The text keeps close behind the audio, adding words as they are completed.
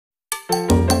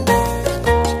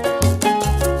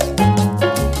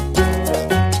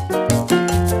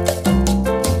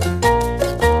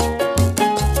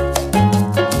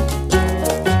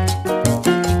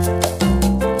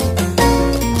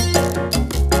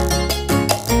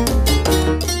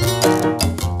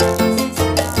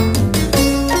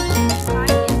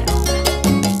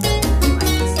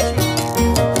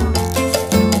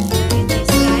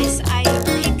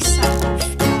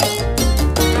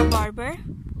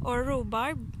or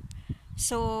rhubarb.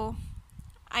 So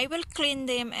I will clean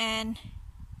them and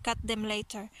cut them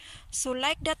later. So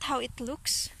like that how it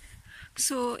looks.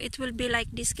 So it will be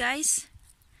like this, guys.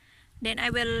 Then I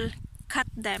will cut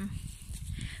them.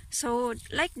 So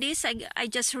like this, I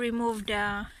just remove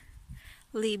the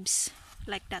leaves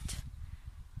like that.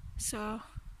 So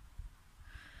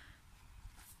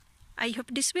I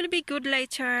hope this will be good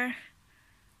later.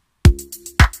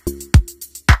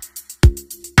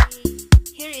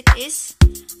 Here it is.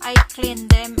 I clean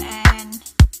them and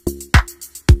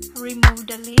remove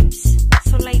the leaves.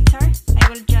 So later I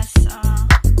will just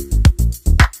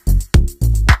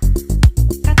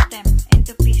cut them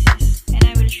into pieces, and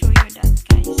I will show you that,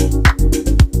 guys.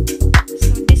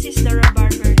 So this is the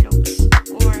rhubarb looks,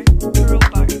 or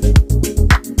rhubarb.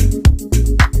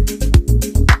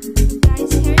 So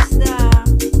guys, here's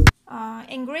the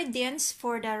ingredients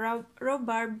for the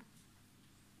rhubarb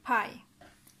pie.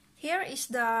 Here is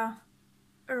the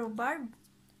rhubarb.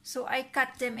 So I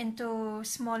cut them into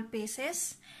small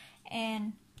pieces,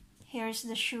 and here's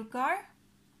the sugar.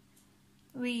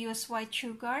 We use white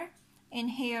sugar,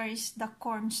 and here is the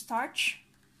cornstarch,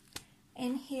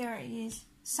 and here is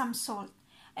some salt.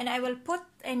 And I will put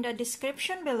in the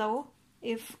description below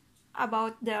if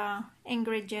about the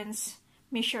ingredients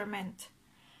measurement.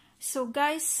 So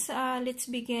guys, let's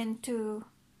begin to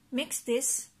mix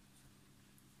this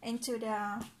into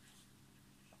the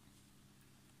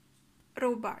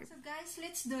rhubarb. So guys,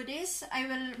 let's do this. I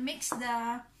will mix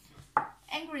the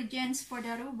ingredients for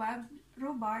the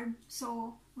rhubarb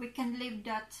so we can leave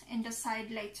that in the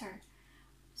side later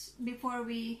before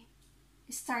we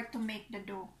start to make the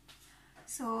dough.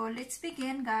 So let's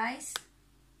begin, guys.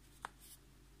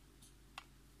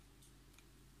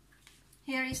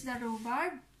 Here is the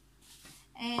rhubarb,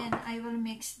 and I will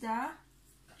mix the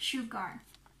sugar.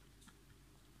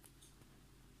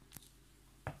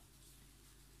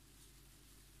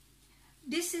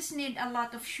 This is need a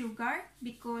lot of sugar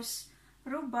because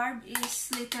rhubarb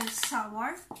is little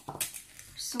sour,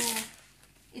 so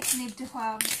it need to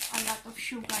have a lot of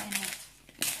sugar in it.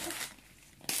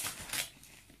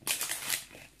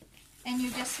 And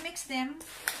you just mix them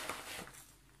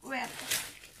well.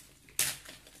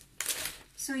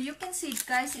 So you can see,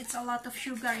 guys, it's a lot of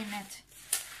sugar in it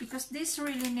because this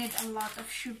really need a lot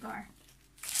of sugar.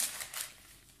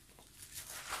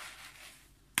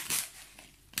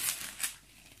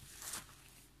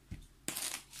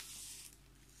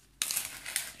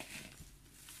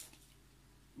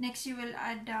 Next, you will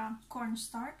add the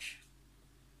cornstarch.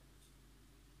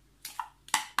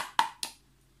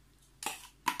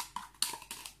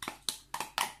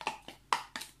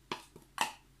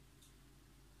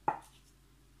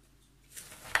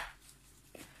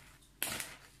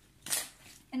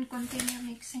 And continue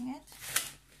mixing it.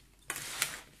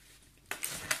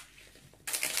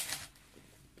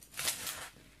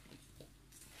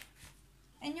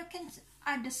 And you can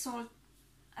add the salt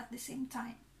at the same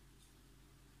time.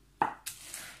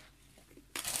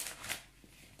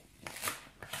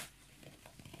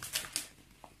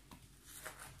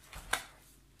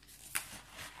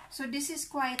 So this is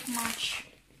quite much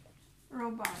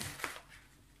rhubarb.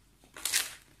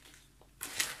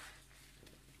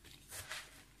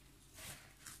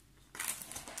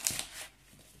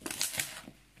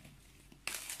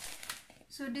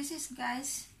 So this is,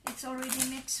 guys, it's already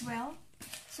mixed well.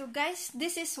 So guys,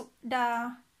 this is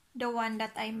the one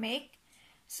that I make.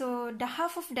 So the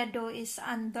half of the dough is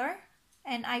under,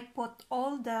 and I put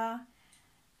all the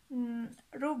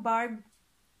rhubarb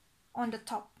on the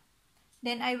top.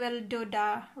 Then I will do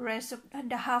the rest of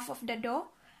the half of the dough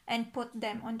and put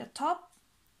them on the top.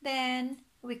 Then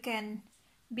we can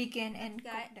begin and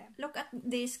cook them. Look at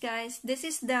this, guys. This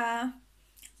is the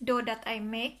dough that I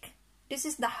make. This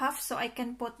is the half, so I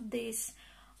can put this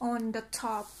on the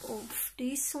top of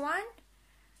this one.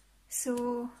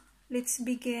 So let's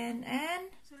begin,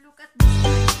 and so look at this,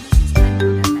 guys. This is the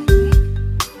dough that I make.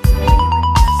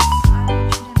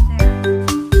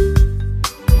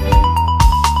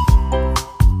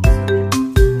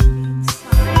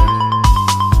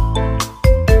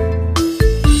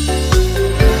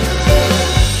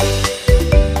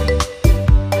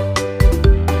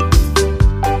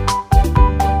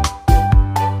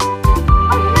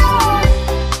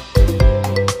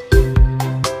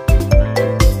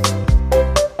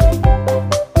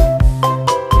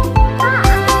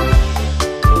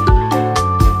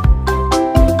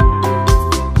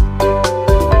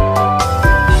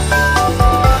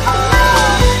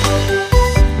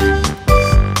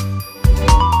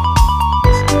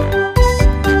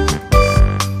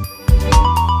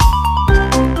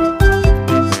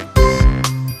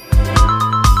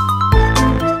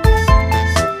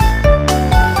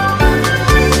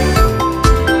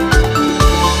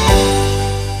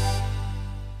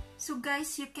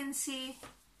 can see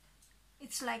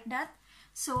it's like that.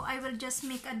 So I will just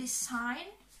make a design.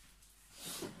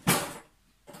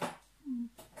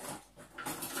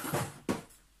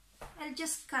 I'll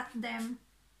just cut them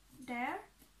there.